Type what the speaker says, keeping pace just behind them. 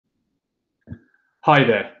Hi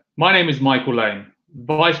there, my name is Michael Lane,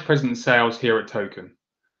 Vice President Sales here at Token.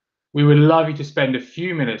 We would love you to spend a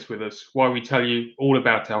few minutes with us while we tell you all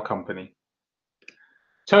about our company.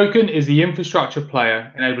 Token is the infrastructure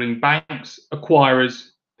player enabling banks,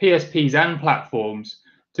 acquirers, PSPs and platforms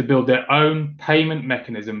to build their own payment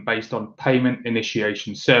mechanism based on Payment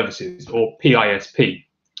Initiation Services, or PISP.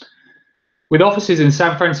 With offices in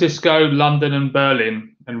San Francisco, London and Berlin,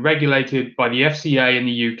 and regulated by the FCA in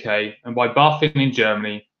the UK and by BaFin in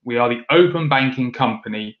Germany, we are the open banking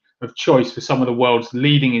company of choice for some of the world's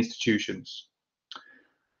leading institutions.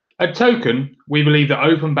 At Token, we believe that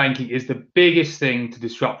open banking is the biggest thing to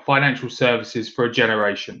disrupt financial services for a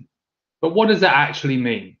generation. But what does that actually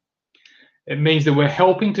mean? It means that we're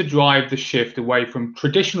helping to drive the shift away from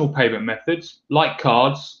traditional payment methods like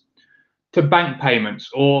cards to bank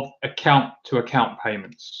payments or account-to-account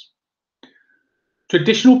payments.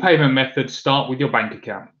 Traditional payment methods start with your bank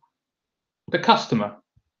account, the customer,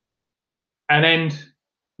 and end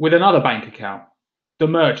with another bank account, the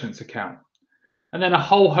merchant's account, and then a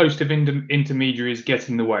whole host of intermediaries get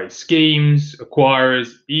in the way: schemes,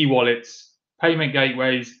 acquirers, e-wallets, payment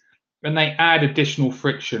gateways, and they add additional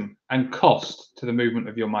friction and cost to the movement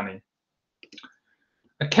of your money.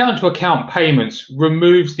 Account-to-account payments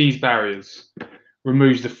removes these barriers,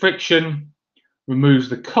 removes the friction, removes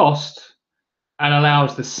the cost, and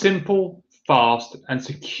allows the simple, fast, and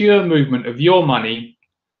secure movement of your money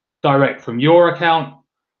direct from your account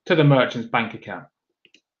to the merchant's bank account.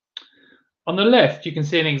 On the left, you can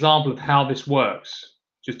see an example of how this works.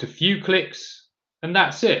 Just a few clicks, and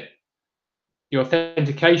that's it. The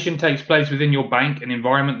authentication takes place within your bank, an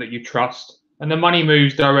environment that you trust, and the money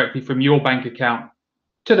moves directly from your bank account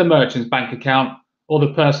to the merchant's bank account or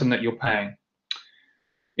the person that you're paying.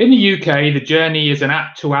 In the UK, the journey is an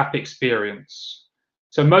app-to-app experience.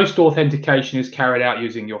 So most authentication is carried out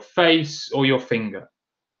using your face or your finger.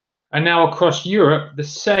 And now across Europe, the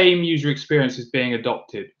same user experience is being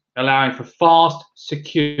adopted, allowing for fast,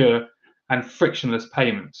 secure, and frictionless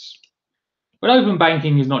payments. But open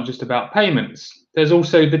banking is not just about payments. There's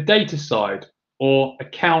also the data side, or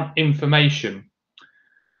account information.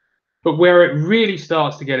 But where it really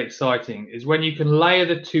starts to get exciting is when you can layer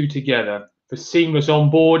the two together for seamless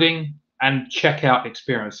onboarding and checkout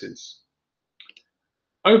experiences.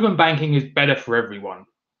 Open banking is better for everyone: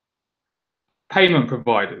 payment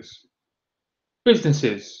providers,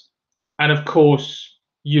 businesses, and of course,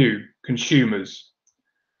 you, consumers.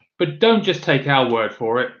 But don't just take our word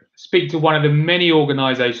for it. Speak to one of the many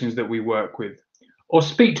organizations that we work with, or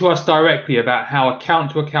speak to us directly about how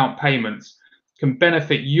account-to-account payments can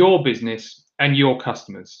benefit your business and your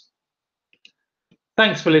customers.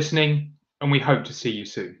 Thanks for listening, and we hope to see you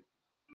soon.